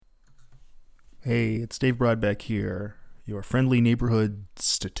Hey, it's Dave Broadbeck here, your friendly neighborhood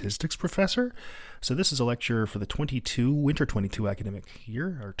statistics professor. So this is a lecture for the winter 22 academic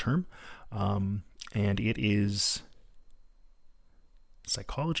year or term, and it is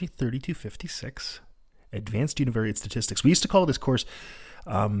Psychology 3256, Advanced Univariate Statistics. We used to call this course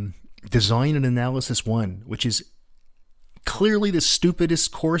Design and Analysis 1, which is clearly the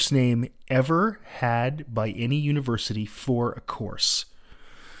stupidest course name ever had by any university for a course.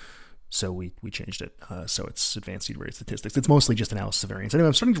 So we changed it. So it's Advanced Univariate Statistics. It's mostly just analysis of variance. Anyway,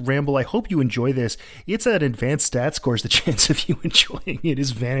 I'm starting to ramble. I hope you enjoy this. It's an advanced stats course. The chance of you enjoying it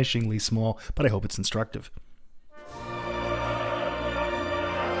is vanishingly small, but I hope it's instructive.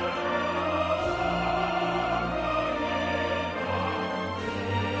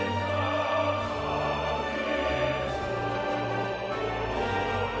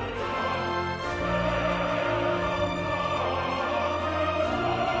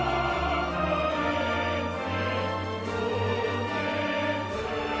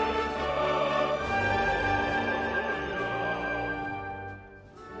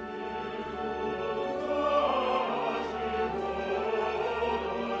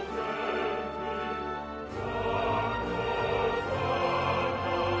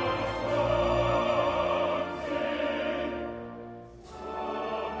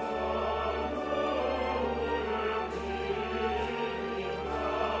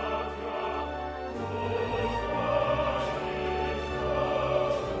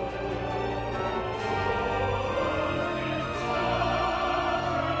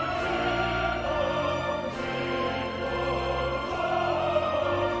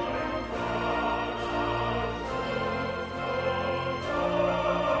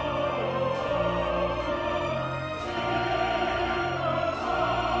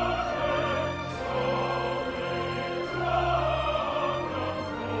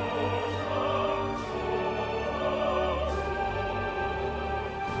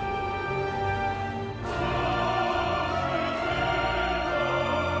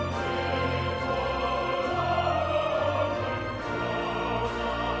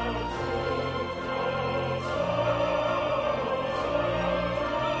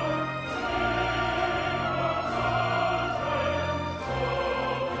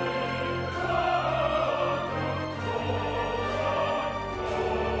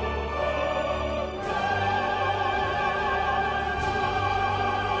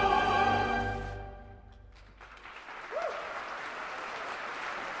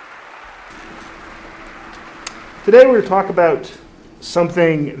 Today we're going to talk about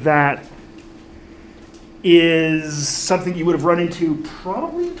something that is something you would have run into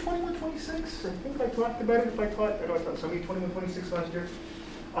probably in 2126. I think I talked about it I taught somebody 2126 last year.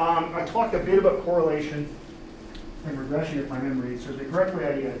 I talked a bit about correlation and regression if my memory serves me correctly.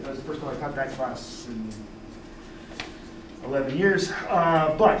 That was the first time I taught that class in 11 years.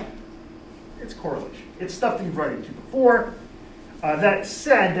 But it's correlation. It's stuff that you've run into before. That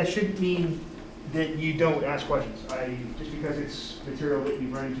said, that shouldn't mean that you don't ask questions. Just because it's material that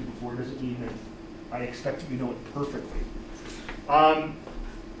you've run into before doesn't mean that I expect that you know it perfectly.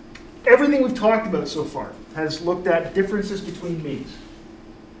 Everything we've talked about so far has looked at differences between means.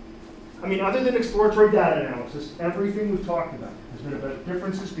 I mean, other than exploratory data analysis, everything we've talked about has been about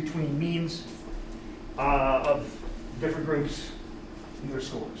differences between means of different groups and their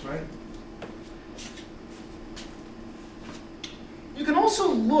scores, right? You can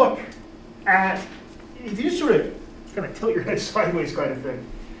also look at, if you just sort of kind of tilt your head sideways kind of thing,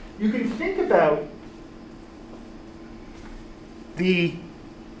 you can think about the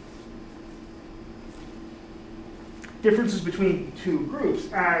differences between two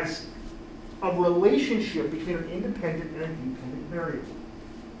groups as a relationship between an independent and an dependent variable.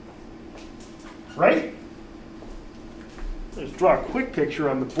 Right? Let's draw a quick picture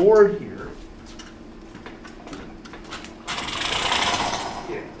on the board here.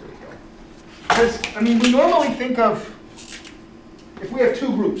 Because, I mean, we normally think of, if we have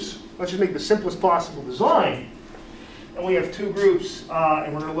two groups, let's just make the simplest possible design, and we have two groups,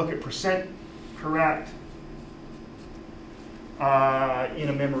 and we're going to look at percent correct in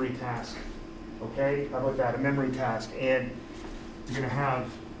a memory task. Okay? How about that? A memory task. And you're going to have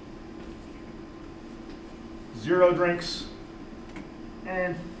 0 drinks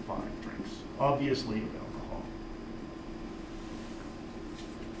and 5 drinks, obviously with alcohol.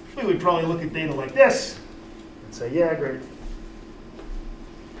 We would probably look at data like this and say, yeah, great.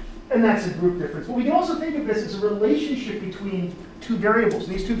 And that's a group difference. But we can also think of this as a relationship between two variables.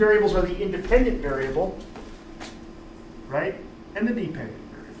 These two variables are the independent variable, right, and the dependent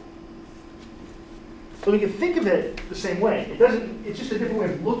variable. So we can think of it the same way. It's just a different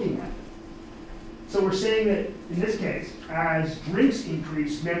way of looking at it. So we're saying that in this case, as drinks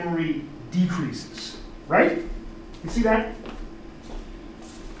increase, memory decreases, right? You see that?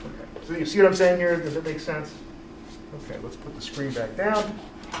 Okay. So you see what I'm saying here? Does it make sense? Okay, let's put the screen back down.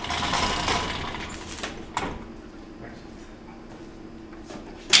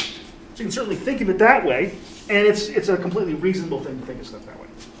 So you can certainly think of it that way, and it's a completely reasonable thing to think of stuff that way.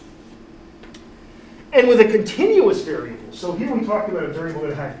 And with a continuous variable, so here we talked about a variable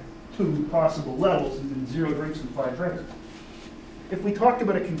that had two possible levels, and 0 drinks and 5 drinks. If we talked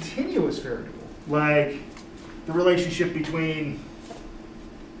about a continuous variable, like the relationship between,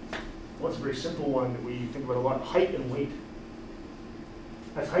 well, it's a very simple one that we think about a lot, height and weight.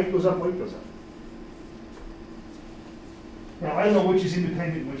 As height goes up, weight goes up. Now, I don't know which is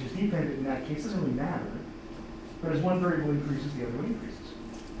independent and which is dependent in that case. It doesn't really matter. But as one variable increases, the other one increases.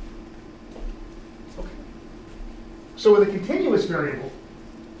 Okay. So with a continuous variable,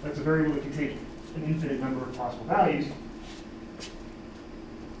 that's a variable that can take an infinite number of possible values.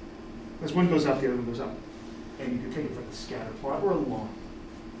 As one goes up, the other one goes up. And you can take it from a scatter plot or a line.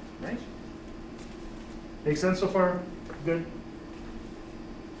 Right? Make sense so far? Good?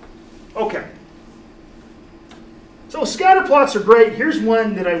 Okay. So scatter plots are great. Here's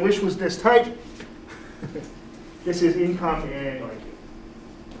one that I wish was this tight. This is income and IQ.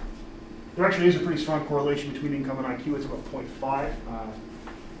 There actually is a pretty strong correlation between income and IQ. It's about 0.5.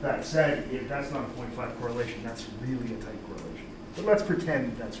 That said, if that's not a 0.5 correlation, that's really a tight correlation. But let's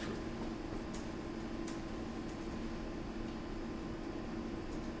pretend that's true.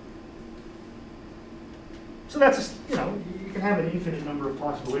 So that's, you can have an infinite number of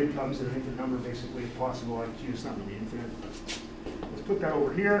possible incomes and an infinite number, basically, of possible IQs. It's not really infinite, but let's put that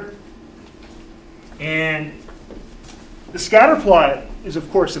over here. And the scatter plot is, of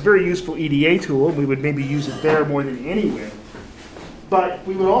course, a very useful EDA tool. We would maybe use it there more than anywhere. But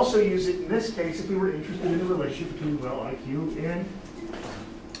we would also use it in this case if we were interested in the relationship between, well, IQ and...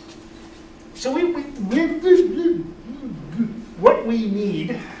 So what we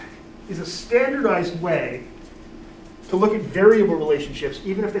need is a standardized way to look at variable relationships,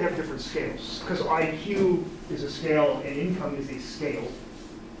 even if they have different scales. Because IQ is a scale and income is a scale.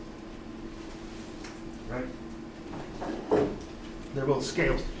 Right? They're both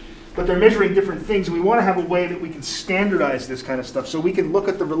scales. But they're measuring different things, and we want to have a way that we can standardize this kind of stuff. So we can look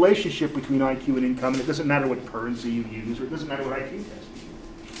at the relationship between IQ and income, and it doesn't matter what currency you use, or it doesn't matter what IQ test you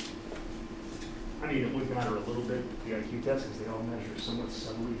use. I mean, it would matter a little bit, the IQ test, because they all measure somewhat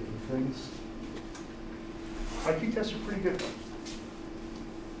subtly different things. IQ tests are pretty good, though.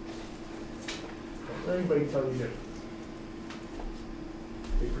 Don't let anybody tell you different.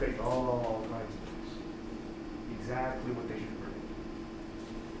 They predict all kinds of things. Exactly what they should predict.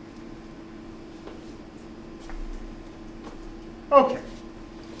 Okay.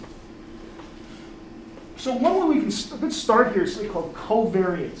 So one way we can let's start here is something called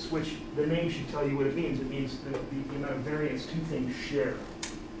covariance, which the name should tell you what it means. It means the amount of variance two things share.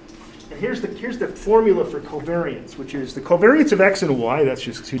 And here's the formula for covariance, which is the covariance of x and y, that's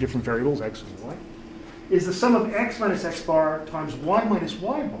just two different variables, x and y, is the sum of x minus x bar times y minus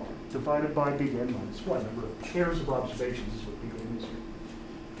y bar divided by big N minus y. Number of pairs of observations is what big N is here,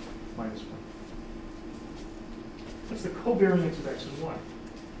 minus 1. That's the covariance of x and y.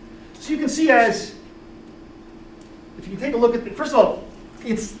 So you can see if you take a look at first of all,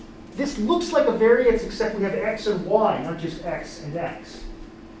 this looks like a variance except we have x and y, not just x and x.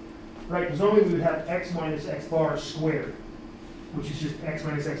 Right, because normally we would have x minus x bar squared, which is just x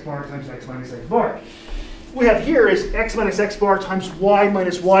minus x bar times x minus x bar. What we have here is x minus x bar times y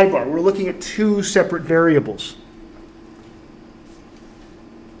minus y bar. We're looking at two separate variables.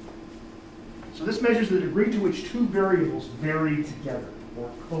 So this measures the degree to which two variables vary together,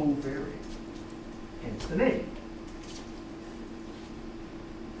 or covary, hence the name.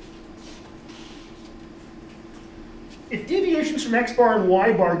 If deviations from x bar and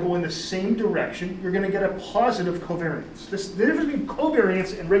y bar go in the same direction, you're going to get a positive covariance. The difference between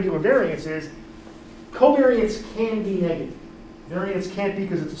covariance and regular variance is covariance can be negative. Variance can't be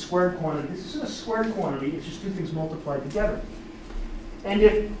because it's a squared quantity. This isn't a squared quantity, it's just two things multiplied together. And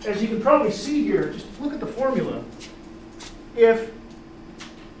if, as you can probably see here, just look at the formula. If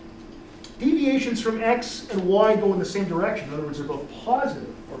deviations from x and y go in the same direction, in other words, they're both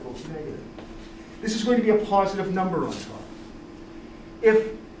positive or both negative, this is going to be a positive number on top.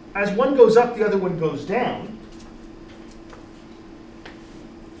 If, as one goes up, the other one goes down,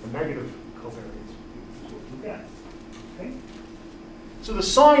 a negative covariance is what you get. Okay? So the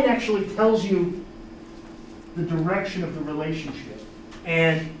sign actually tells you the direction of the relationship,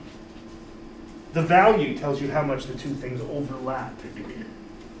 and the value tells you how much the two things overlap.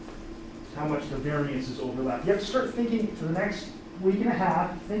 how much the variances overlap. You have to start thinking for the next week and a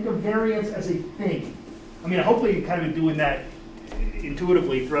half, think of variance as a thing. I mean, hopefully you've kind of been doing that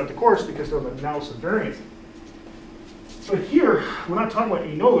intuitively throughout the course because of analysis of variance. But here, we're not talking about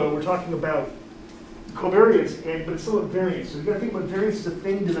ANOVA, we're talking about covariance, but it's still a variance. So you've got to think about variance as a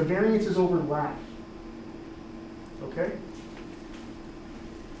thing. Do the variances overlap? Okay?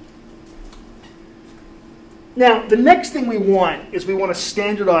 Now, the next thing we want is we want to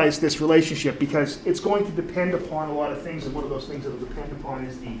standardize this relationship because it's going to depend upon a lot of things, and one of those things that will depend upon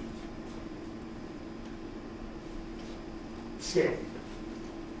is the scale.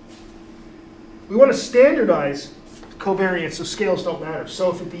 We want to standardize covariance so scales don't matter.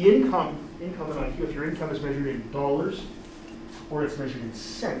 So if the income in IQ, if your income is measured in dollars or it's measured in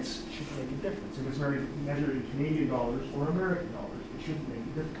cents, it shouldn't make a difference. If it's measured in Canadian dollars or American dollars, it shouldn't make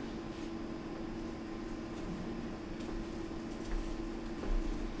a difference.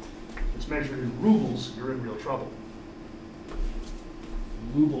 If it's measured in rubles, you're in real trouble.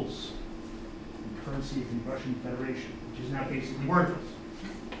 Rubles, the currency of the Russian Federation, which is now basically worthless.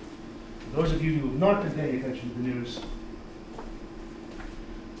 For those of you who have not been paying attention to the news,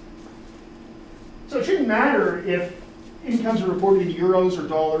 so it shouldn't matter if incomes are reported in euros or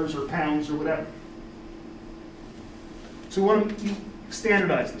dollars or pounds or whatever. So we want to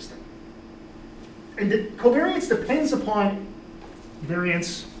standardize this thing. And the covariance depends upon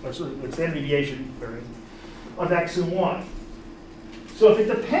variance, or standard deviation variance, of x and y. So if it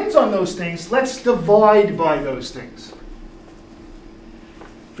depends on those things, let's divide by those things.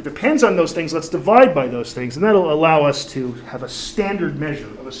 If it depends on those things, let's divide by those things, and that'll allow us to have a standard measure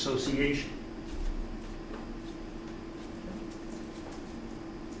of association.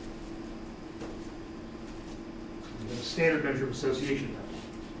 A standard measure of association.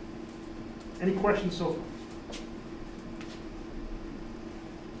 Any questions so far?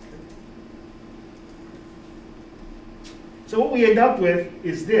 So what we end up with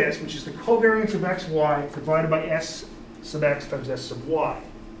is this, which is the covariance of xy divided by s sub x times s sub y.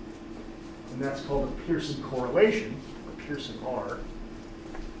 And that's called a Pearson correlation, or Pearson R.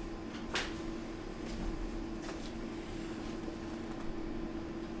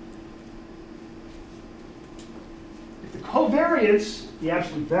 If the covariance, the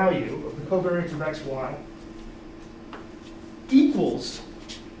absolute value of the covariance of xy, equals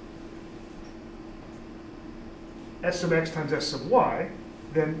s sub x times s sub y,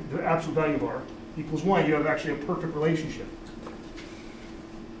 then the absolute value of r equals 1. You have actually a perfect relationship.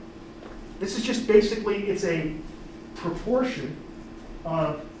 This is just basically, it's a proportion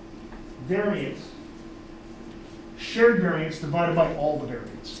of variance, shared variance divided by all the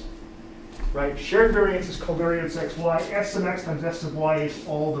variance. Right? Shared variance is covariance xy, s sub x times s sub y is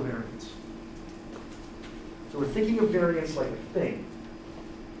all the variance. So we're thinking of variance like a thing,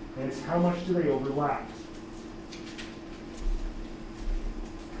 and it's how much do they overlap.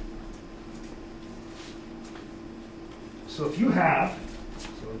 So if you have,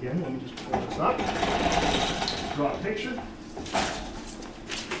 so again, let me just pull this up, draw a picture,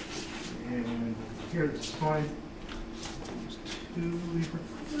 and here this is fine.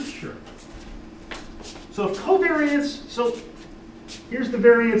 Sure. So if covariance, so here's the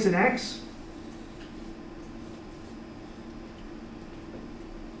variance in x.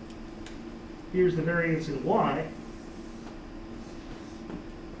 Here's the variance in y.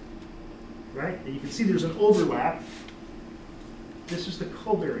 Right? And you can see there's an overlap. This is the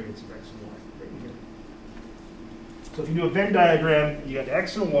covariance of x and y right here. So if you do a Venn diagram, you got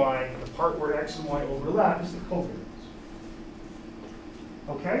x and y, and the part where x and y overlap is the covariance.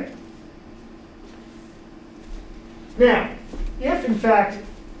 Okay? Now, if in fact,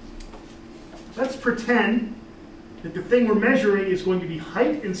 let's pretend that the thing we're measuring is going to be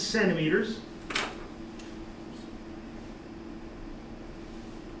height in centimeters.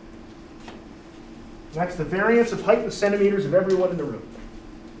 That's the variance of height in centimeters of everyone in the room.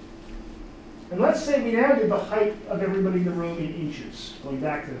 And let's say we now did the height of everybody in the room in inches, going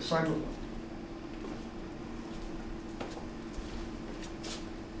back to the cyclone.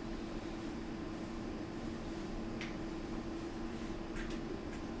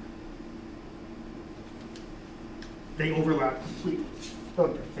 They overlap completely,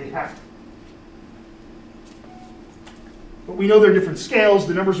 don't they? They have to. But we know they're different scales,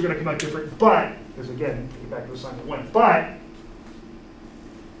 the numbers are going to come out different, but, because again, get back to the assignment 1, but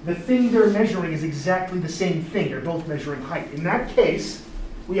the thing they're measuring is exactly the same thing. They're both measuring height. In that case,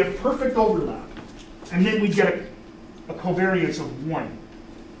 we have perfect overlap. And then we get a covariance of 1.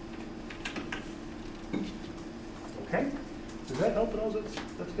 Okay? Does that help at all?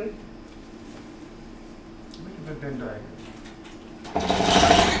 That's good? Make a Venn diagram.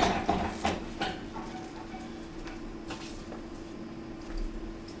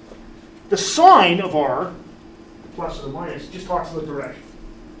 the sign of R, plus or minus, just talks about direction.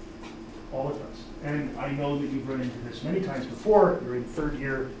 All it does. And I know that you've run into this many times before. You're in third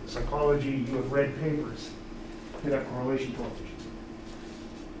year psychology. You have read papers that have correlation coefficients.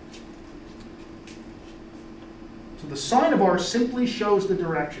 So the sign of R simply shows the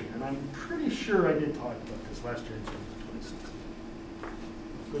direction. And I'm pretty sure I did talk about this last year in 26.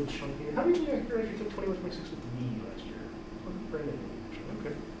 Good chunky. How many of you actually took 21, 26 with me last year?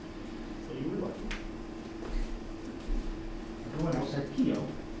 Okay. So you were lucky. Everyone else had PO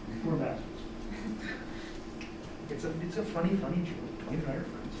before masters. It's a funny joke between and our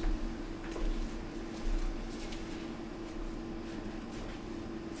friends.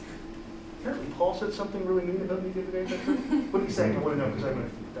 Apparently Paul said something really mean about me the other day. What did he say? I want to know because I'm going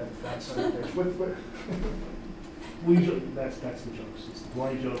to that son of a bitch. What? We joke. That's the jokes. It's the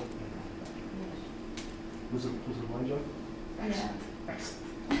blind joke. Was it a blind joke? Yeah.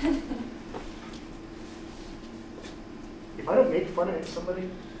 Excellent. If I don't make fun of somebody,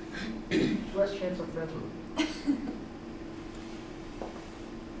 less chance I'm friends with them.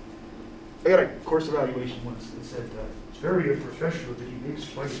 I got a course evaluation once that said, it's very unprofessional that he makes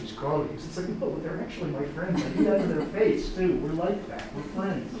fun of his colleagues. It's like, no, but they're actually my friends. I do that in their face, too. We're like that. We're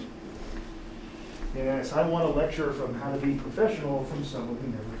friends. Yes, I want a lecture from how to be professional from someone who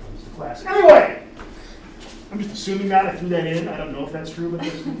never comes to class. Anyway, I'm just assuming that. I threw that in. I don't know if that's true, but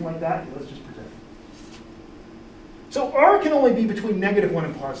there's something like that. Let's just pretend. So R can only be between -1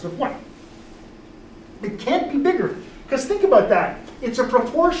 and +1. It can't be bigger. Because think about that. It's a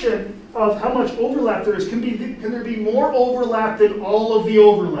proportion of how much overlap there is. Can there be more overlap than all of the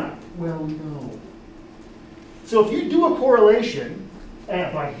overlap? Well, no. So if you do a correlation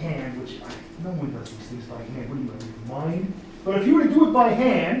by hand, which no one does these things by hand. What do you mean, mind? But if you were to do it by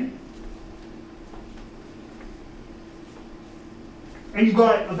hand, and you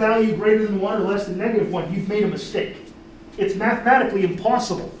got a value greater than 1 or less than -1, you've made a mistake. It's mathematically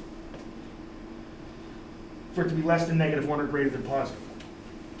impossible for it to be less than -1 or greater than +1.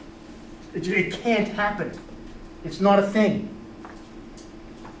 It can't happen. It's not a thing.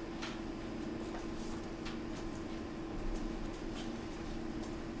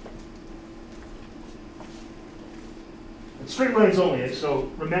 It's straight lines only, so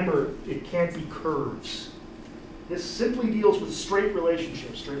remember, it can't be curves. This simply deals with straight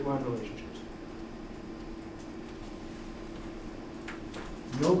relationships, straight line relationships.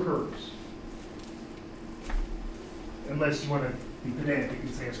 No curves. Unless you want to be pedantic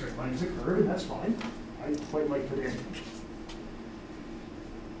and say a straight line is a curve, and that's fine. I quite like pedantic.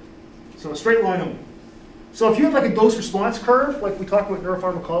 So a straight line only. So if you have like a dose-response curve, like we talk about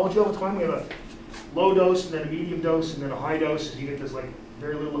neuropharmacology all the time, we have a low dose, and then a medium dose, and then a high dose, and you get this like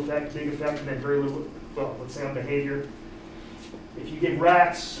very little effect, big effect, and then very little, well, let's say on behavior. If you give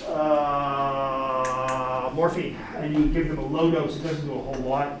rats morphine, and you give them a low dose, it doesn't do a whole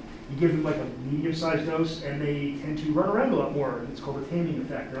lot. You give them like a medium-sized dose, and they tend to run around a lot more. It's called a taming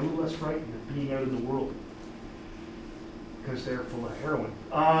effect. They're a little less frightened of being out in the world because they're full of heroin.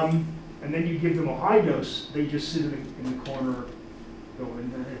 And then you give them a high dose, they just sit in the corner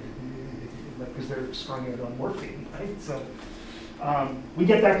going, because they're strung out on morphine, right? So we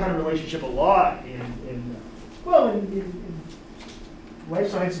get that kind of relationship a lot in life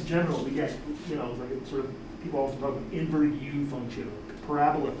science in general. We get, like sort of people often talk about inverted U function or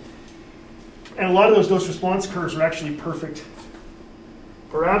parabola. And a lot of those dose response curves are actually perfect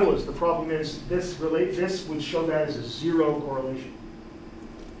parabolas. The problem is this would show that as a zero correlation.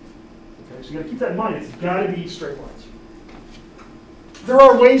 Okay, so you got to keep that in mind. It's got to be straight lines. There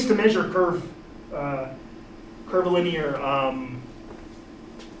are ways to measure curvilinear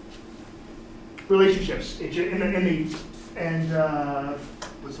relationships.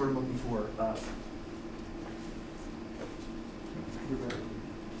 What's the word I'm looking for?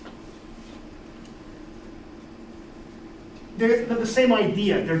 They're the same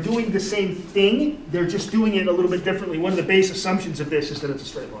idea. They're doing the same thing. They're just doing it a little bit differently. One of the base assumptions of this is that it's a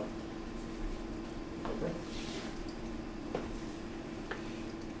straight line. Okay.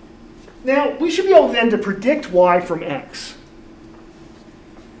 Now, we should be able then to predict y from x.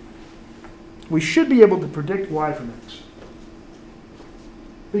 We should be able to predict y from x.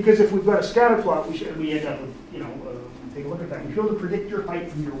 Because if we've got a scatter plot, we end up with, take a look at that. We should be able to predict your height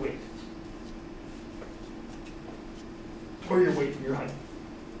from your weight. Or your weight from your height.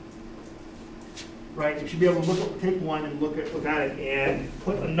 Right? You should be able to take one and look at it and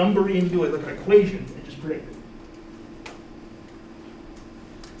put a number into it, like an equation, and just predict it.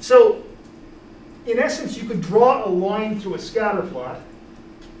 So, in essence, you could draw a line through a scatter plot,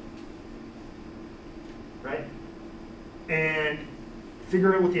 right? And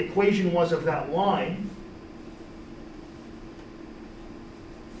figure out what the equation was of that line,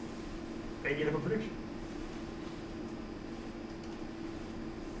 and you'd have a prediction.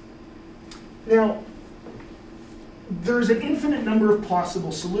 Now, there's an infinite number of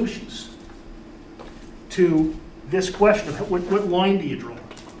possible solutions to this question of what line do you draw?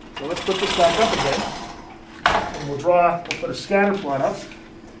 So let's put this back up again, and we'll put a scatter plot up.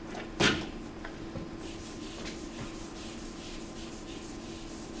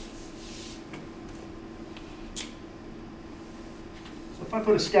 If I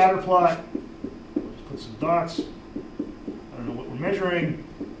put a scatter plot, let's put some dots. I don't know what we're measuring.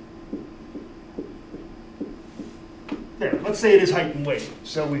 There, let's say it is height and weight.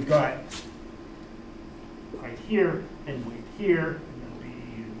 So we've got height here and weight here, and that would be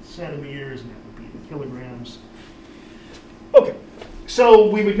in centimeters, and that would be in kilograms. Okay, so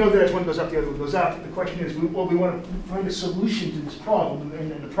we would know that as one goes up, the other one goes up. The question is, we want to find a solution to this problem,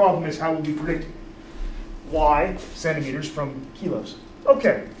 and the problem is how will we predict y centimeters from kilos?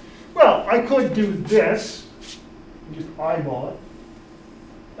 Okay, well, I could do this and just eyeball it.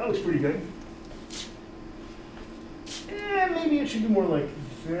 That looks pretty good. And maybe it should be more like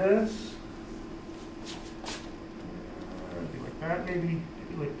this. Maybe like that, maybe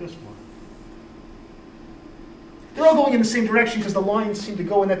like this one. They're all going in the same direction because the lines seem to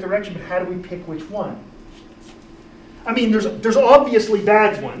go in that direction, but how do we pick which one? I mean, there's obviously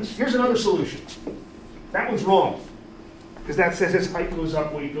bad ones. Here's another solution. That one's wrong, because that says as height goes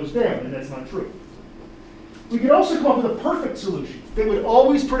up, weight goes down, and that's not true. We could also come up with a perfect solution that would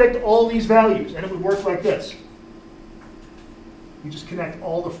always predict all these values, and it would work like this. You just connect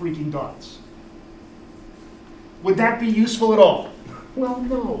all the freaking dots. Would that be useful at all? Well,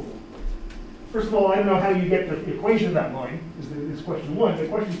 no. First of all, I don't know how you get the equation of that line, is question one. But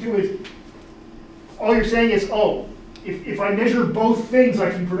question two is, all you're saying is, oh, if I measure both things, I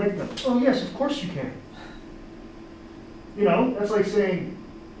can predict them. Oh, yes, of course you can. You know, that's like saying,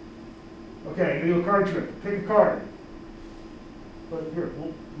 okay, I'm going to do a card trick. Pick a card. But here,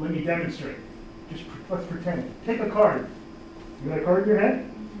 let me demonstrate. Just let's pretend. Pick a card. You got a card in your head?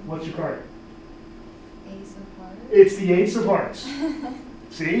 What's your card? Ace of Hearts. It's the Ace of Hearts.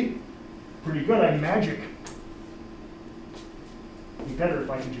 See? Pretty good. I'm magic. It'd be better if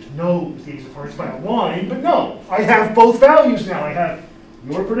I could just know the Ace of Hearts by a line, but no. I have both values now. I have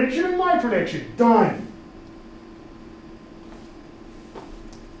your prediction and my prediction. Done.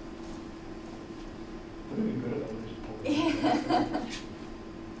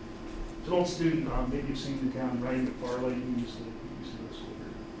 It's an old student, maybe you've seen him down, Ryan McFarlane. He used to go to school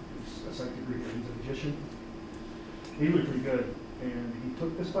here. He's a psychic degree, he's a magician. He was pretty good. And he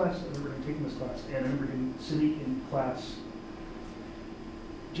took this class, I remember him taking this class, and I remember him sitting in class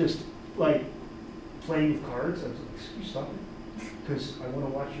just like playing with cards. I was like, excuse, stop it, because I want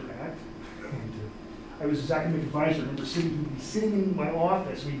to watch your act. I was his academic advisor. I remember he'd be sitting in my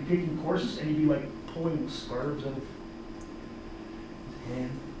office, we'd be taking courses, and he'd be like pulling scarves out of his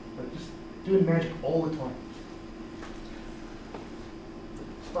hand, like just doing magic all the time.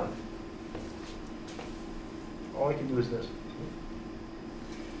 It's fun. All I can do is this.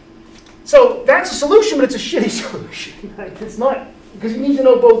 So that's a solution, but it's a shitty solution. It's not, because you need to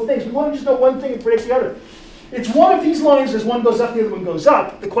know both things. We want to just know one thing and predict the other. It's one of these lines, as one goes up, the other one goes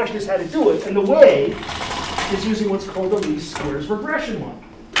up. The question is how to do it, and the way is using what's called the least squares regression line.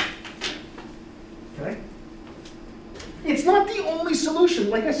 Okay? It's not the only solution.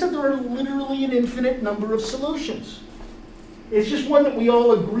 Like I said, there are literally an infinite number of solutions. It's just one that we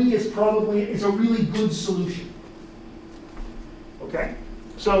all agree is a really good solution. Okay?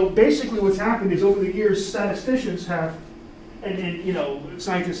 So basically what's happened is over the years, statisticians have, and you know,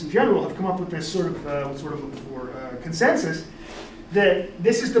 scientists in general have come up with this sort of consensus that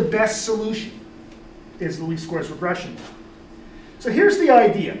this is the best solution, is the least squares regression. So here's the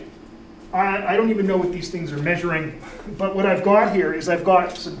idea. I don't even know what these things are measuring, but what I've got here is I've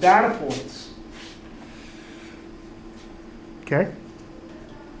got some data points. Okay?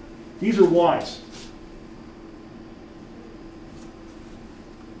 These are y's.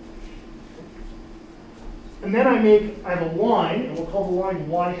 And then I have a line, and we'll call the line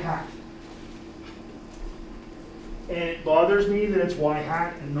y hat. And it bothers me that it's y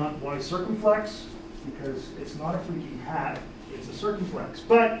hat and not y circumflex, because it's not a freaking hat, it's a circumflex.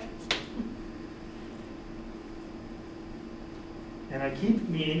 But, and I keep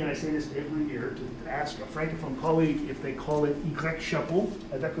meaning, and I say this every year, to ask a francophone colleague if they call it Y chapeau,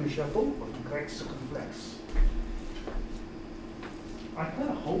 avec un chapeau, or Y circumflex. I kind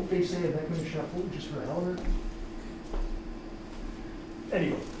of hope they say avec un chapeau just for the hell of it.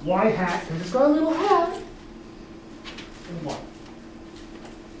 Anyway, y hat, because it's got a little hat, and y.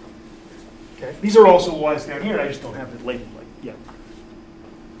 Okay. These are also y's down here. I just don't have it labeled like, yeah.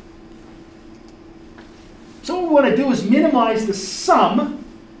 So what we want to do is minimize the sum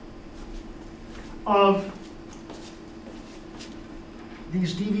of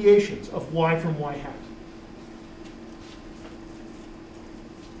these deviations of y from y hat.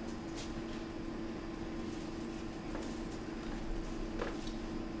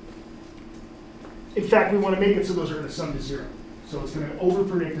 In fact, we want to make it so those are going to sum to 0. So it's going to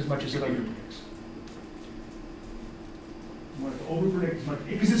overpredict as much as it underpredicts. You want it to overpredict as much,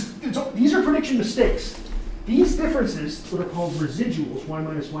 because these are prediction mistakes. These differences, that are called residuals, y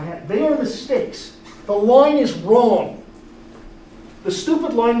minus y hat, they are mistakes. The line is wrong. The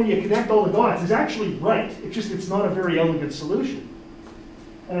stupid line where you connect all the dots is actually right. It's not a very elegant solution.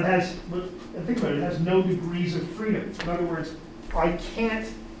 And it has, think about it, it has no degrees of freedom. In other words, I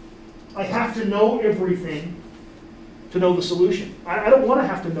have to know everything to know the solution. I don't want to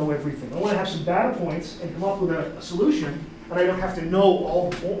have to know everything. I want to have some data points and come up with a solution, and I don't have to know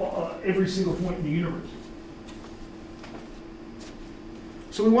every single point in the universe.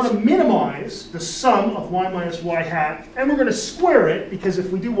 So we want to minimize the sum of y minus y hat, and we're going to square it, because if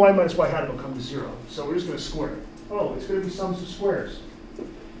we do y minus y hat, it'll come to 0. So we're just going to square it. Oh, it's going to be sums of squares.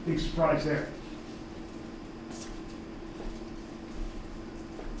 Big surprise there.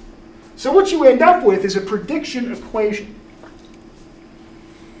 So what you end up with is a prediction equation.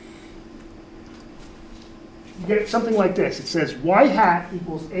 You get something like this. It says y hat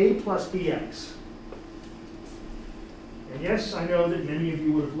equals a plus bx. And yes, I know that many of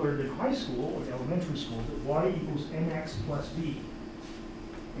you would have learned in high school or elementary school that y equals mx plus b.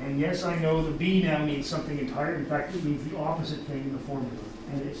 And yes, I know the b now means something entirely. In fact, it means the opposite thing in the formula.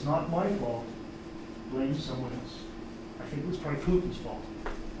 And it's not my fault. Blame someone else. I think it was probably Putin's fault.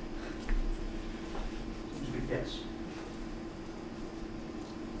 Yes.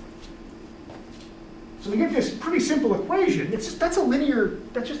 So we get this pretty simple equation. That's a linear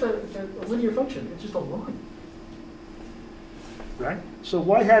function. It's just a line. Right? So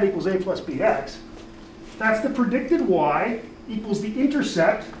y hat equals a plus bx. That's the predicted y equals the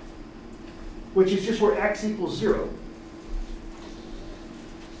intercept, which is just where x equals 0,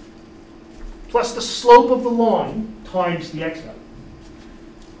 plus the slope of the line times the x value.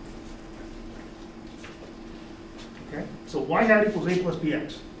 Okay? So y hat equals a plus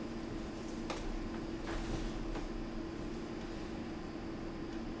bx.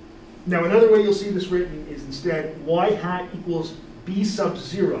 Now another way you'll see this written is instead y hat equals b sub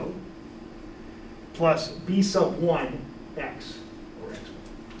 0 plus b sub 1 x, or x.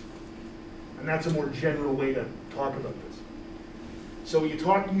 And that's a more general way to talk about this. So you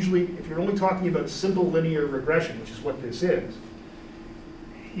talk usually, if you're only talking about simple linear regression, which is what this is,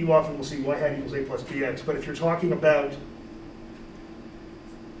 you often will see y hat equals a plus bx. But if you're talking about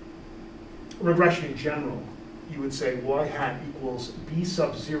regression in general, you would say y hat equals b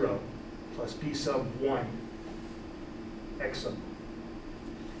sub 0 plus b sub 1 x sub 1.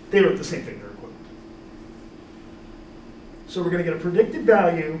 They're the same thing, they're equivalent. So we're going to get a predicted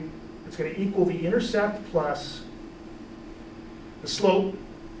value that's going to equal the intercept plus the slope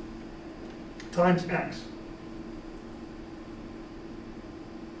times x.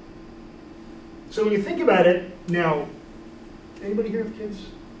 So when you think about it, now, anybody here have kids?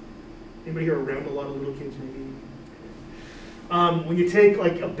 Anybody here around a lot of little kids maybe? When you take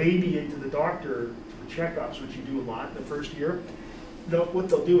like a baby into the doctor for checkups, which you do a lot in the first year, what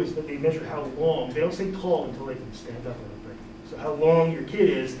they'll do is that they measure how long. They don't say tall until they can stand up a little bit. So how long your kid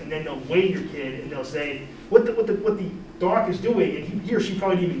is, and then they'll weigh your kid, and they'll say what the doc is doing, and he or she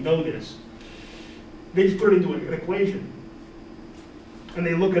probably didn't even know this. They just put it into an equation, and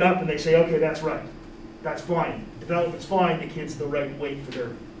they look it up, and they say, okay, that's right, that's fine. Development's fine. The kid's the right weight for their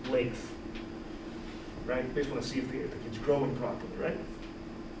length, right? They just want to see if the kid's growing properly, right?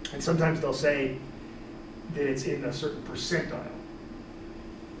 And sometimes they'll say that it's in a certain percentile.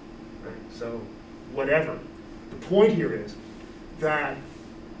 Right? So whatever. The point here is that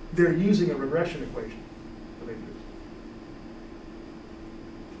they're using a regression equation.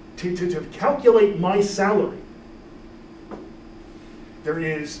 To calculate my salary, there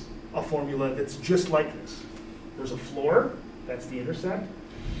is a formula that's just like this. There's a floor, that's the intercept,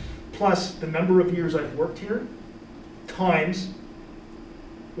 plus the number of years I've worked here, times,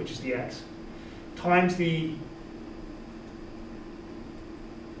 which is the x, times the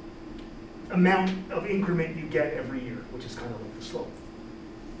amount of increment you get every year, which is kind of like the slope.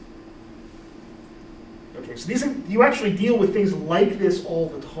 Okay, so you actually deal with things like this all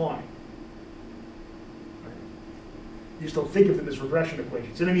the time. Right? You just don't think of them as regression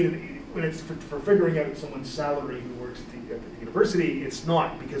equations. And I mean, when it's for figuring out someone's salary who works at the university, it's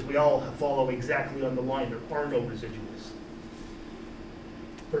not, because we all follow exactly on the line. There are no residuals.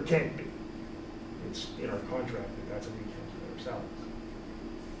 There can't be. It's in our contract that that's what we calculate our salaries.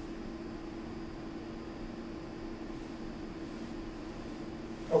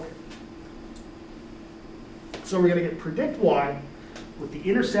 Okay. So we're going to get predict y with the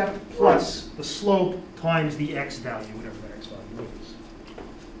intercept plus the slope times the x value, whatever that x value is.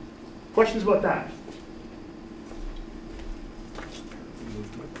 Questions about that?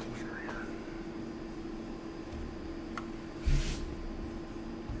 Move my pointer here.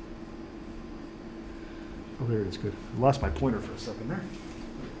 Oh, there it is. Good. I lost my pointer for a second there.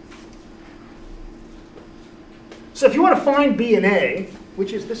 So if you want to find B and A,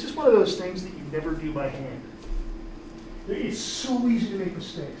 this is one of those things that you never do by hand. It's so easy to make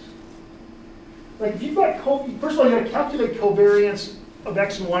mistakes. Like if you've got, first of all, you got to calculate covariance of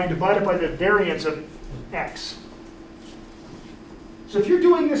x and y and divide it by the variance of x. So if you're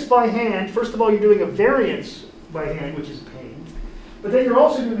doing this by hand, first of all, you're doing a variance by hand, which is a pain. But then you're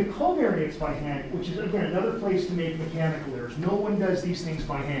also doing the covariance by hand, which is, again, another place to make mechanical errors. No one does these things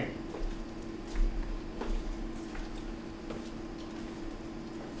by hand.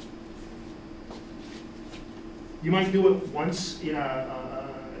 You might do it once in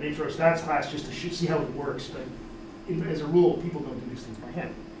an intro stats class just to see how it works, but as a rule, people don't do these things by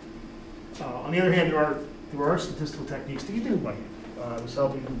hand. On the other hand, there are statistical techniques that you do by hand. I was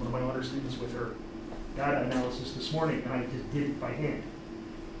helping one of my honor students with her data analysis this morning, and I just did it by hand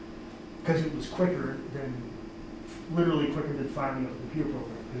because it was literally quicker than firing up a computer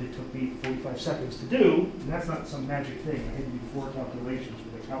program, because it took me 45 seconds to do, and that's not some magic thing. I had to do 4 calculations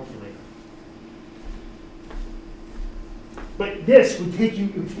with a calculator. But this would take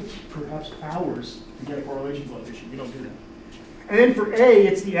you perhaps hours to get a correlation coefficient. You don't do that. And then for A,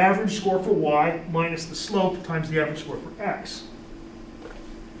 it's the average score for y minus the slope times the average score for x.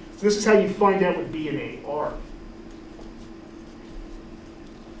 So this is how you find out what B and A are.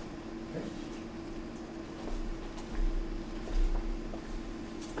 Okay.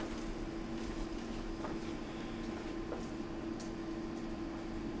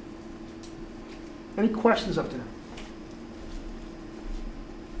 Any questions up to now?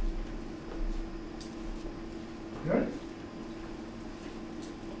 Good.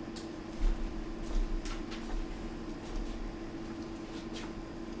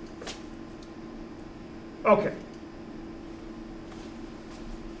 Okay.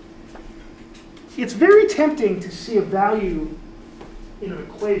 It's very tempting to see a value in an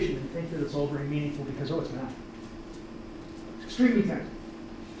equation and think that it's all very meaningful because, it's math. It's extremely tempting.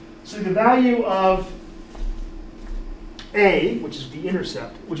 So the value of A, which is the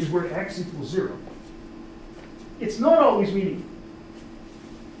intercept, which is where x equals 0, it's not always meaningful.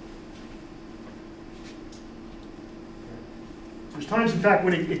 There's times, in fact,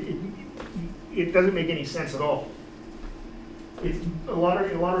 when it doesn't make any sense at all. In a lot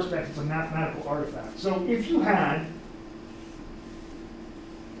of respects, it's a mathematical artifact. So if you had,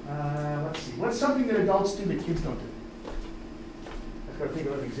 let's see, what's something that adults do that kids don't do? I've got to think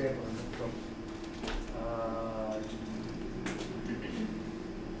of an example.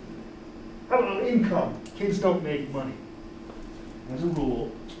 How about income? Kids don't make money, as a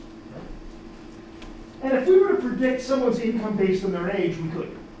rule. And if we were to predict someone's income based on their age, we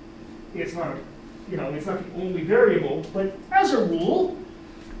could. It's not, it's not the only variable, but as a rule,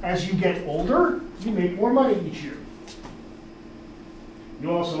 as you get older, you make more money each year.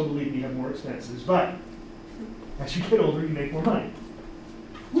 You also, believe me, have more expenses, but as you get older, you make more money.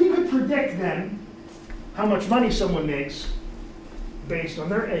 We could predict then how much money someone makes based on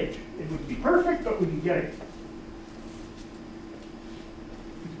their age. It wouldn't be perfect, but we can get it.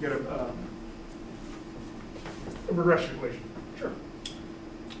 We can get a regression equation. Sure.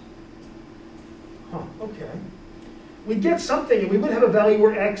 Okay. We get something, and we would have a value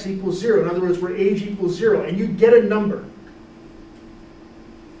where x equals 0. In other words, where age equals 0, and you'd get a number.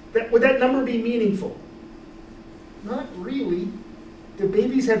 Would that number be meaningful? Not really. Do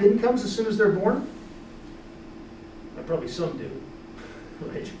babies have incomes as soon as they're born? Probably some do,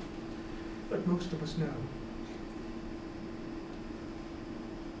 right? But most of us know.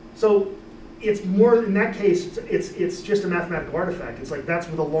 So it's more, in that case, it's just a mathematical artifact. It's like that's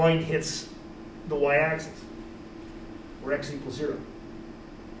where the line hits the y-axis, where x equals 0.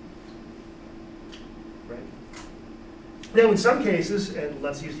 Right? Now, in some cases, and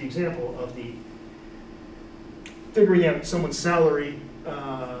let's use the example of the figuring out someone's salary,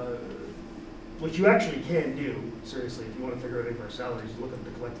 which you actually can do, seriously, if you want to figure out anything for salaries, look at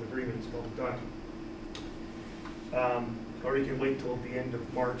the collective agreement, it's a public document. Or you can wait till the end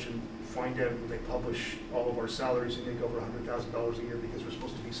of March and find out when they publish all of our salaries and make over $100,000 a year because we're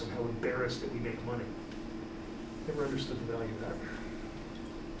supposed to be somehow embarrassed that we make money. Never understood the value of that.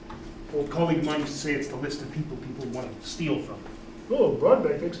 An old colleague of mine used to say it's the list of people want to steal from. Oh,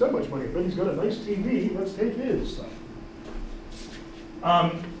 Broadbank makes that much money, but he's got a nice TV, let's take his stuff.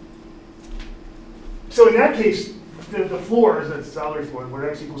 So in that case, the floor is that salary floor, where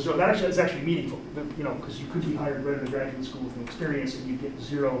X equals 0, that's actually meaningful, because you could be hired right in the graduate school with an experience and you get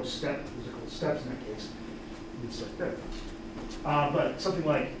 0 steps in that case. You'd start there. But something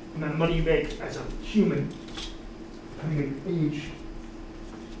like the amount of money you make as a human, depending on your age,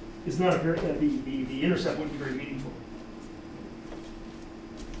 is not a very, the intercept wouldn't be very meaningful.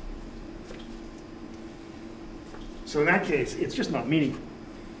 So in that case, it's just not meaningful.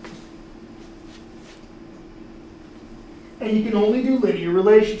 And you can only do linear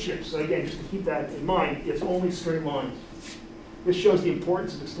relationships. So again, just to keep that in mind, it's only straight lines. This shows the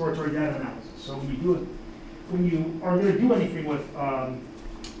importance of exploratory data analysis. So when you are going to do anything with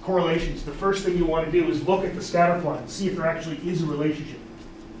correlations, the first thing you want to do is look at the scatter plot and see if there actually is a relationship.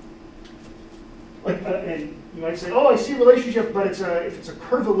 And you might say, oh, I see a relationship, but if it's a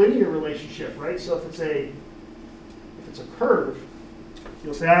curvilinear relationship, right? So if it's a curve,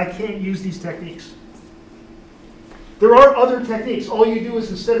 you'll say, I can't use these techniques. There are other techniques. All you do is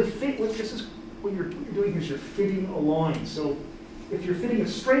instead of what you're doing is you're fitting a line. So if you're fitting a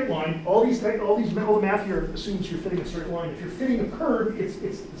straight line, all the math here assumes you're fitting a straight line. If you're fitting a curve, it's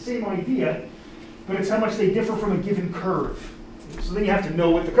the same idea, but it's how much they differ from a given curve. So then you have to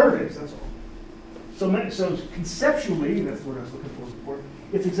know what the curve is, that's all. So conceptually, that's what I was looking for before,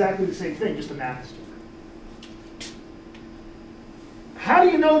 it's exactly the same thing, just the math is different. How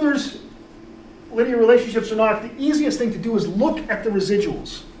do you know there's linear relationships or not? The easiest thing to do is look at the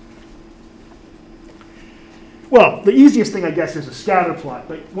residuals. Well, the easiest thing, I guess, is a scatter plot,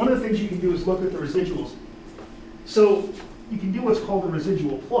 but one of the things you can do is look at the residuals. So you can do what's called a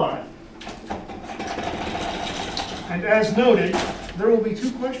residual plot. And as noted, there will be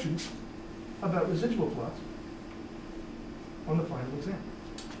 2 questions about residual plots on the final exam.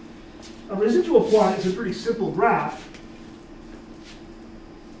 A residual plot is a pretty simple graph.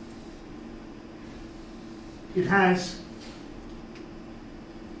 It has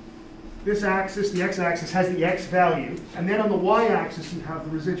this axis, the x-axis has the x value, and then on the y-axis you have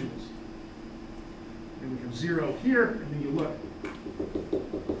the residuals. And we have 0 here, and then you look.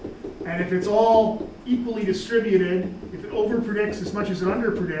 And if it's all equally distributed, if it overpredicts as much as it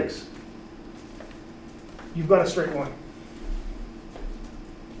underpredicts, you've got a straight line.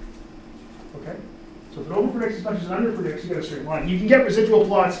 Okay? So if it overpredicts as much as it underpredicts, you've got a straight line. You can get residual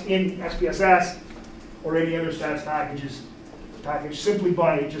plots in SPSS or any other stats package simply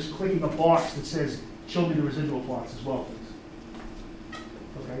by just clicking a box that says, show me the residual plots as well, please.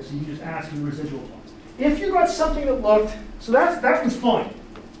 Okay, so you just ask for the residual plots. If you got something that looked, so that was fine.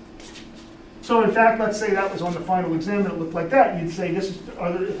 So in fact, let's say that was on the final exam and it looked like that, you'd say, let's say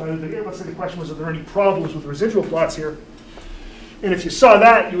the question was, are there any problems with residual plots here? And if you saw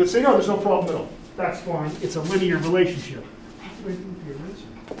that, you would say, no, there's no problem at all. That's fine, it's a linear relationship.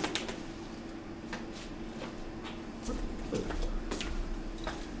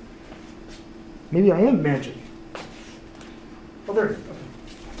 Maybe I am magic. Oh, there it is. Okay.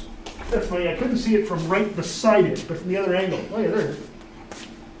 That's funny, I couldn't see it from right beside it, but from the other angle. Oh yeah, there it is.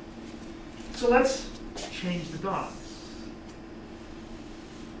 So let's change the dots.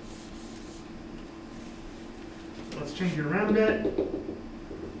 So let's change it around a bit.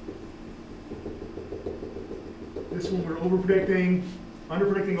 This one we're overpredicting,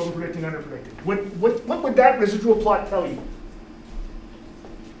 underpredicting, overpredicting, underpredicting. What would that residual plot tell you?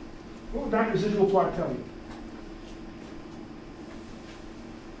 What would that residual plot tell you?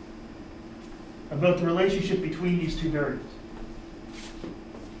 About the relationship between these 2 variables.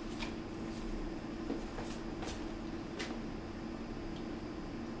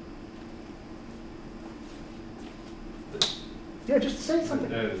 Yeah, just say something.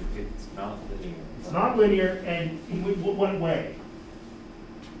 No, it's not linear. It's not linear, and in what way?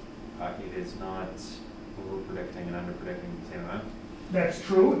 It is not over-predicting and under-predicting the same amount. That's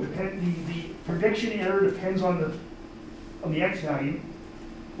true. The prediction error depends on the x value.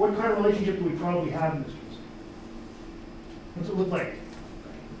 What kind of relationship do we probably have in this case? What does it look like?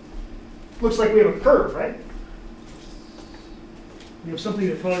 Looks like we have a curve, right? We have something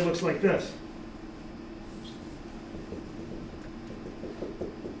that probably looks like this.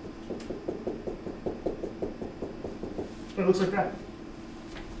 It looks like that.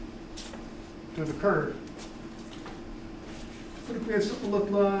 To the curve. What if we had something look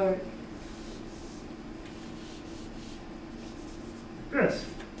like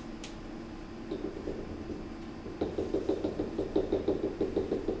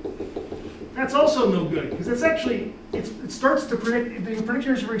That's also no good, because it's actually, it starts to predict, the prediction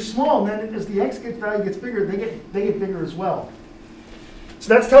errors are very small, and then as the x value gets bigger, they get bigger as well.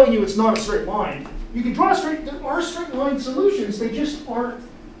 So that's telling you it's not a straight line. You can draw there are straight line solutions, they just aren't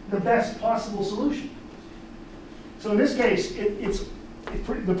the best possible solution. So in this case,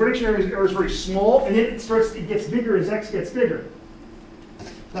 the prediction error is very small, and then it gets bigger as x gets bigger.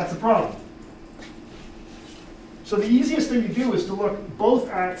 That's the problem. So the easiest thing to do is to look both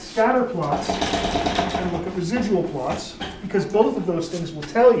at scatter plots and look at residual plots, because both of those things will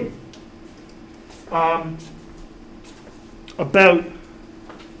tell you about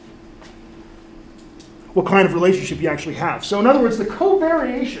what kind of relationship you actually have. So in other words, the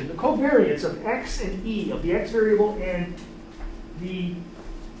covariance of x and e, of the x variable and the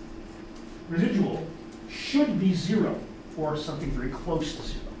residual, should be 0, or something very close to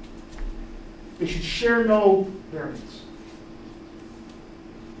 0. They should share no variance.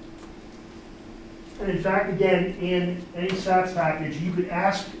 And in fact, again, in any stats package, you could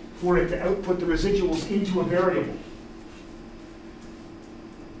ask for it to output the residuals into a variable.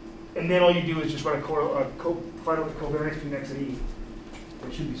 And then all you do is just run find out the covariance between x and e.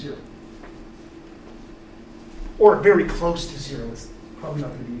 It should be 0. Or very close to 0. It's probably not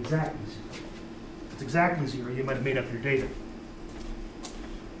going to be exactly 0. If it's exactly 0, you might have made up your data.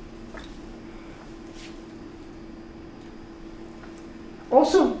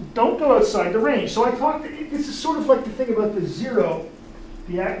 Also, don't go outside the range. So I talked, this is sort of like the thing about the 0,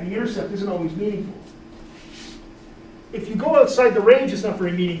 the intercept isn't always meaningful. If you go outside the range, it's not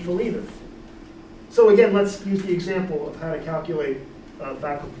very meaningful either. So again, let's use the example of how to calculate a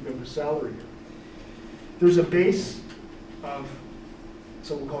faculty member's salary here. There's a base of,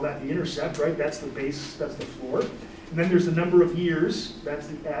 so we'll call that the intercept, right? That's the base, that's the floor. And then there's the number of years, that's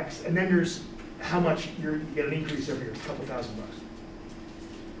the x. And then there's how much you get an increase every year, a couple $1,000.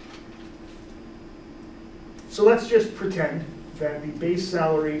 So let's just pretend that the base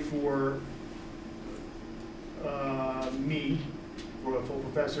salary for me, for a full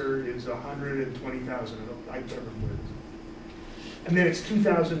professor, is 120,000. I can't remember what it is. And then it's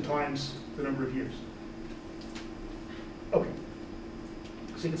 2,000 times the number of years. Okay.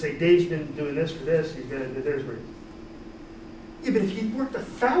 So you can say Dave's been doing this for this. He's got it. There's where. Yeah, but if you'd worked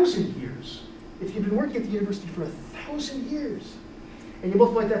 1,000 years, if you've been working at the university for 1,000 years, and you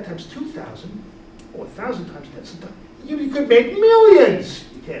multiply that times 2,000, or 1,000 times 10, you could make millions.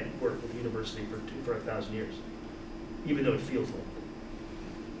 You can't work at the university for 1,000 years, even though it feels like it.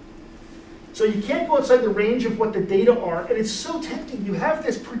 So you can't go outside the range of what the data are, and it's so tempting. You have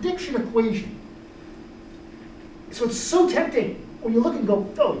this prediction equation. So it's so tempting when you look and go,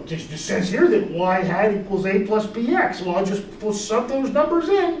 oh, it just says here that y hat equals a plus bx. Well, I'll just sub those numbers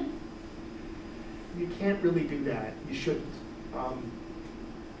in. You can't really do that. You shouldn't.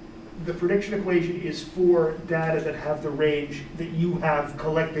 The prediction equation is for data that have the range that you have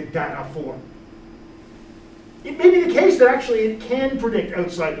collected data for. It may be the case that actually it can predict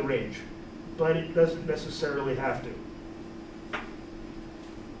outside the range, but it doesn't necessarily have to.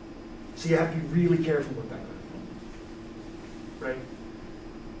 So you have to be really careful with that kind of thing, right?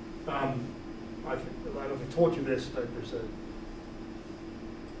 I don't know if I told you this, but there's an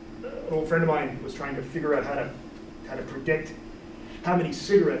old friend of mine was trying to figure out how to predict how many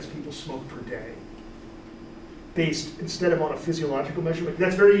cigarettes people smoke per day, based instead of on a physiological measurement.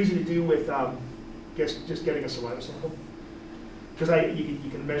 That's very easy to do with just getting a saliva sample, because you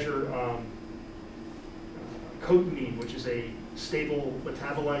can measure cotinine, which is a stable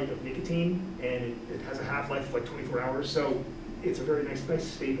metabolite of nicotine, and it has a half-life of like 24 hours. So it's a very nice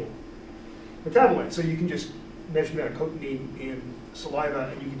stable metabolite. So you can just measure that cotinine in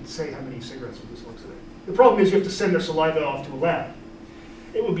saliva, and you can say how many cigarettes somebody smokes a day. The problem is you have to send their saliva off to a lab.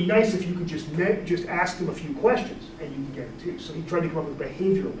 It would be nice if you could just ask them a few questions, and you can get it too. So he tried to come up with a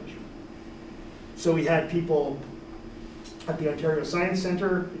behavioral measurement. So we had people at the Ontario Science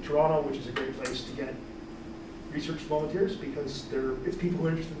Centre in Toronto, which is a great place to get research volunteers, because it's people who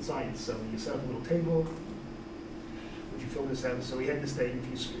are interested in science. So you set up a little table. Would you fill this out? So we had this thing: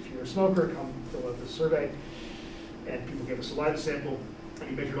 if you're a smoker, come fill out this survey. And people gave a saliva sample, and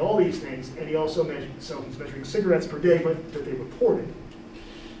he measured all these things. And he also measured, so he's measuring cigarettes per day, but that they reported.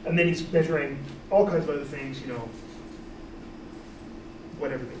 And then he's measuring all kinds of other things,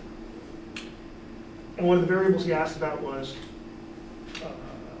 whatever they were. And one of the variables he asked about was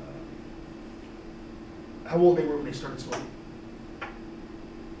how old they were when they started smoking.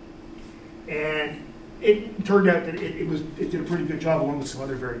 And it turned out that it did a pretty good job, along with some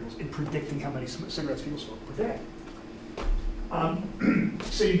other variables, in predicting how many cigarettes people smoke per day.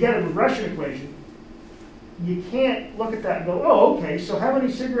 So you get a regression equation you can't look at that and go, oh, okay, so how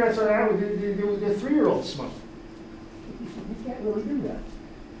many cigarettes on average do the 3-year-olds smoke? You can't really do that.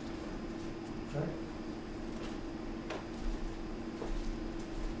 Right?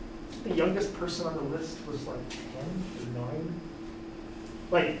 The youngest person on the list was like 10 or 9.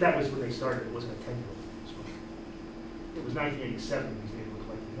 Like, that was when they started. It wasn't a 10-year-old smoker. It was 1987. These days looked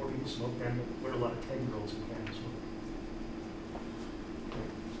like more people smoke than there were a lot of 10-year-olds in Canada smoking.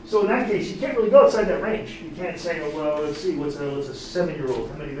 So in that case, you can't really go outside that range. You can't say, oh, well, let's see, what's a 7-year-old?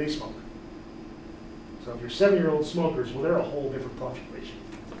 How many do they smoke? So if you're 7-year-old smokers, well, they're a whole different population.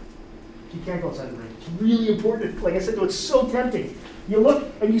 You can't go outside the range. It's really important. Like I said, though, it's so tempting. You look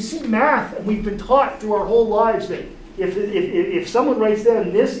and you see math, and we've been taught through our whole lives that if someone writes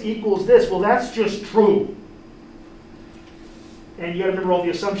down this equals this, well, that's just true. And you got to remember all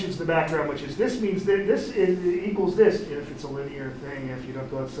the assumptions in the background, which is this means that this equals this. If it's a linear thing, if you don't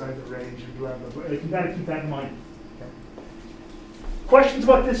go outside the range, you blah, blah, blah. You got to keep that in mind. Okay. Questions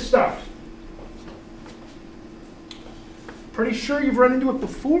about this stuff? Pretty sure you've run into it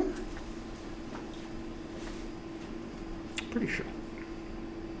before? Pretty sure.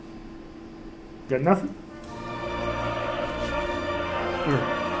 Got nothing? All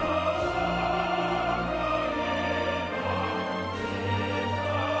right.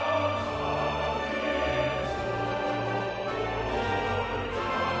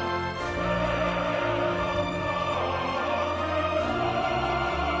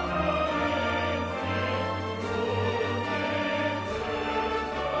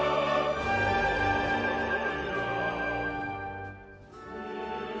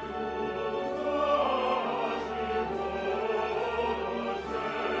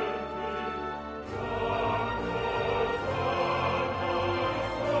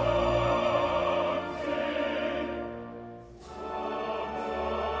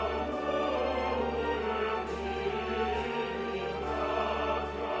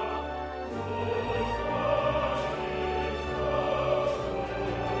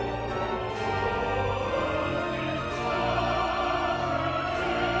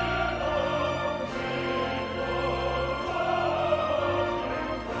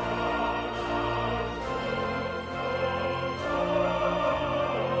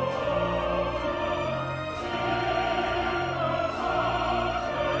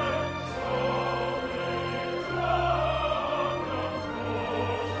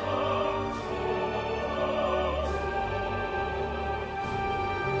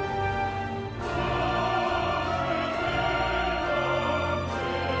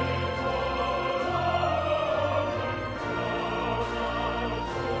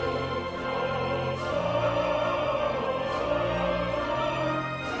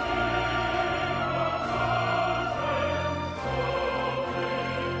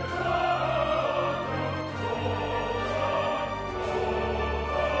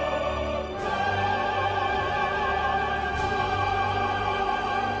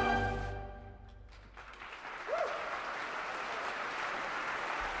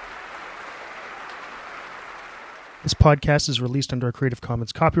 This podcast is released under a Creative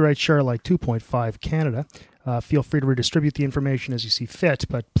Commons copyright share alike 2.5 Canada. Feel free to redistribute the information as you see fit,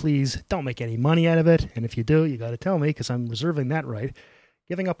 but please don't make any money out of it. And if you do, you got to tell me because I'm reserving that right.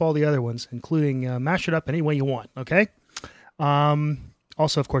 Giving up all the other ones, including mash it up any way you want, okay?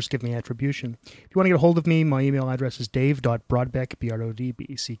 Also, of course, give me attribution. If you want to get a hold of me, my email address is dave.brodbeck,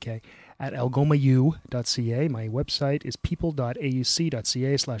 BRODBECK, at algomau.ca. My website is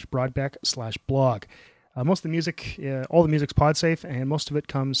people.auc.ca/brodbeck/blog. Most of the music, all the music's PodSafe, and most of it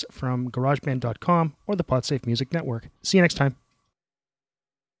comes from GarageBand.com or the PodSafe Music Network. See you next time.